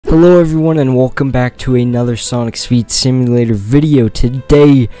Hello everyone and welcome back to another Sonic Speed Simulator video.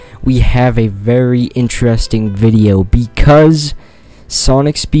 Today we have a very interesting video because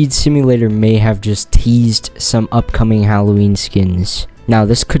Sonic Speed Simulator may have just teased some upcoming Halloween skins. Now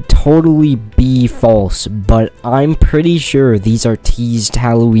this could totally be false, but I'm pretty sure these are teased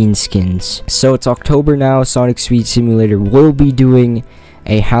Halloween skins. So it's October now. Sonic Speed Simulator will be doing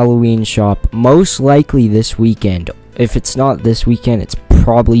a Halloween shop most likely this weekend. If it's not this weekend, it's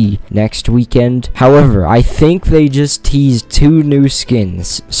probably next weekend. However, I think they just teased 2 new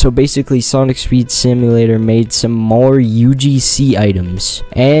skins. So basically Sonic Speed Simulator made some more UGC items,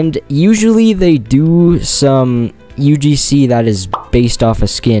 and usually they do some UGC that is based off a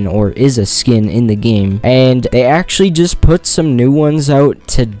skin or is a skin in the game, and they actually just put some new ones out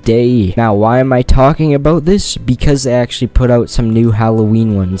today. Now why am I talking about this? Because they actually put out some new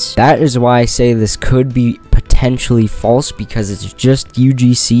Halloween ones. That is why I say this could be potentially false, because it's just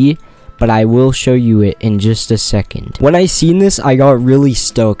UGC, but I will show you it in just a second. When I seen this, I got really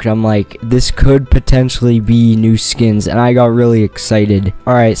stoked. I'm like, this could potentially be new skins, and I got really excited.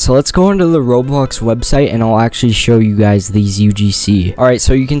 Alright, so let's go onto the Roblox website and I'll actually show you guys these UGC. Alright,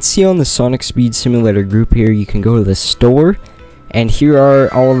 so you can see on the Sonic Speed Simulator group here, you can go to the store, and here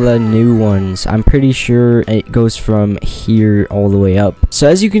are all the new ones. I'm pretty sure it goes from here all the way up. So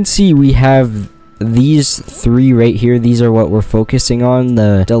as you can see, we have these 3 right here. These are what we're focusing on: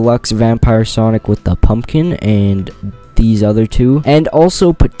 the deluxe vampire Sonic with the pumpkin, and these other 2. And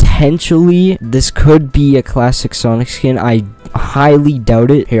also potentially this could be a classic Sonic skin. I highly doubt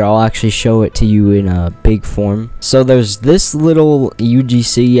it. Here, I'll actually show it to you in a big form. So there's this little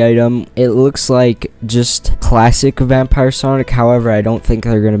UGC item. It looks like just classic vampire Sonic. However, I don't think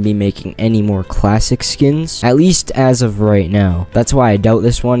they're going to be making any more classic skins, at least as of right now. That's why I doubt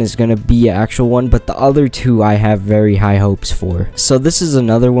this one is going to be an actual one, but the other 2 I have very high hopes for. So this is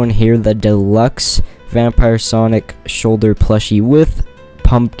another one here, the deluxe vampire Sonic shoulder plushie with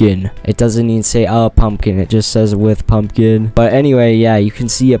pumpkin. It doesn't even say pumpkin, it just says with pumpkin. But anyway, yeah, you can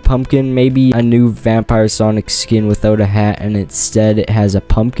see a pumpkin, maybe a new vampire Sonic skin without a hat, and instead it has a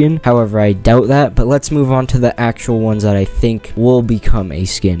pumpkin. However, I doubt that, but let's move on to the actual ones that I think will become a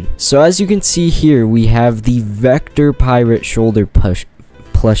skin. So as you can see here, we have the Vector Pirate shoulder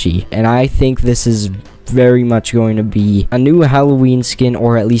plushie, and I think this is very much going to be a new Halloween skin,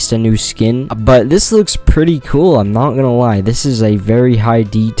 or at least a new skin. But this looks pretty cool, I'm not gonna lie. This is a very high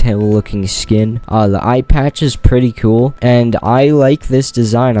detail looking skin. The eye patch is pretty cool, and I like this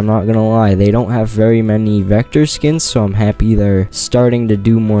design, I'm not gonna lie. They don't have very many Vector skins, so I'm happy they're starting to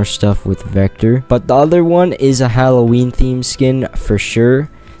do more stuff with Vector. But the other one is a Halloween themed skin for sure.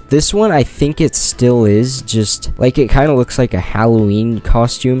 This one, I think it still is, just like it kind of looks like a Halloween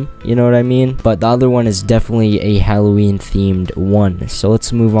costume, you know what I mean? But the other one is definitely a Halloween themed one, so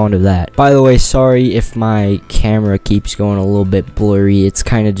let's move on to that. By the way, sorry if my camera keeps going a little bit blurry, it's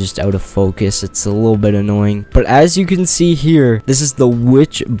kind of just out of focus, it's a little bit annoying. But as you can see here, this is the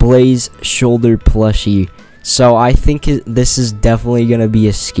Witch Blaze shoulder plushie. So I think this is definitely gonna be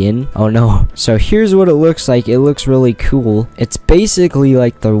a skin. Oh no. So here's what it looks like. It looks really cool. It's basically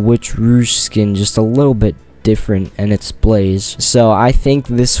like the Witch Rouge skin, just a little bit different, and it's Blaze. So I think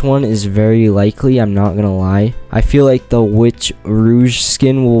this one is very likely, I'm not gonna lie. I feel like the Witch Rouge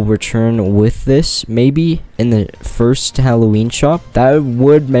skin will return with this, maybe in the first Halloween shop. That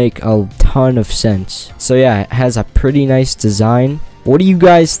would make a ton of sense. So yeah, it has a pretty nice design. What do you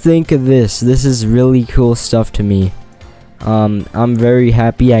guys think of this? This is really cool stuff to me. I'm very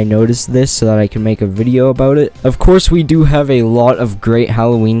happy I noticed this so that I can make a video about it. Of course, we do have a lot of great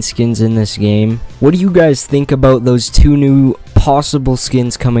Halloween skins in this game. What do you guys think about those 2 new possible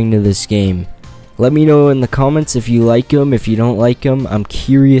skins coming to this game? Let me know in the comments if you like them, if you don't like them. I'm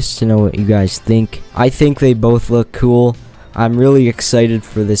curious to know what you guys think. I think they both look cool. I'm really excited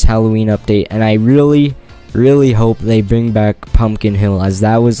for this Halloween update, and I really hope they bring back Pumpkin Hill, as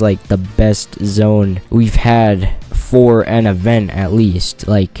that was like the best zone we've had for an event, at least.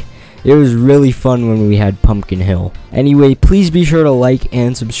 Like, it was really fun when we had Pumpkin Hill. Anyway, please be sure to like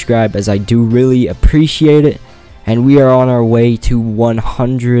and subscribe, as I do really appreciate it, and we are on our way to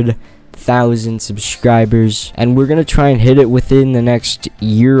 100,000 subscribers, and we're gonna try and hit it within the next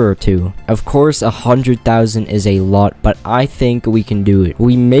year or 2. Of course, 100,000 is a lot, but I think we can do it.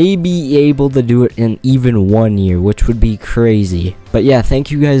 We may be able to do it in even 1 year, which would be crazy. But yeah, thank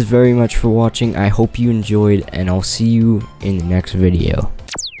you guys very much for watching. I hope you enjoyed, and I'll see you in the next video.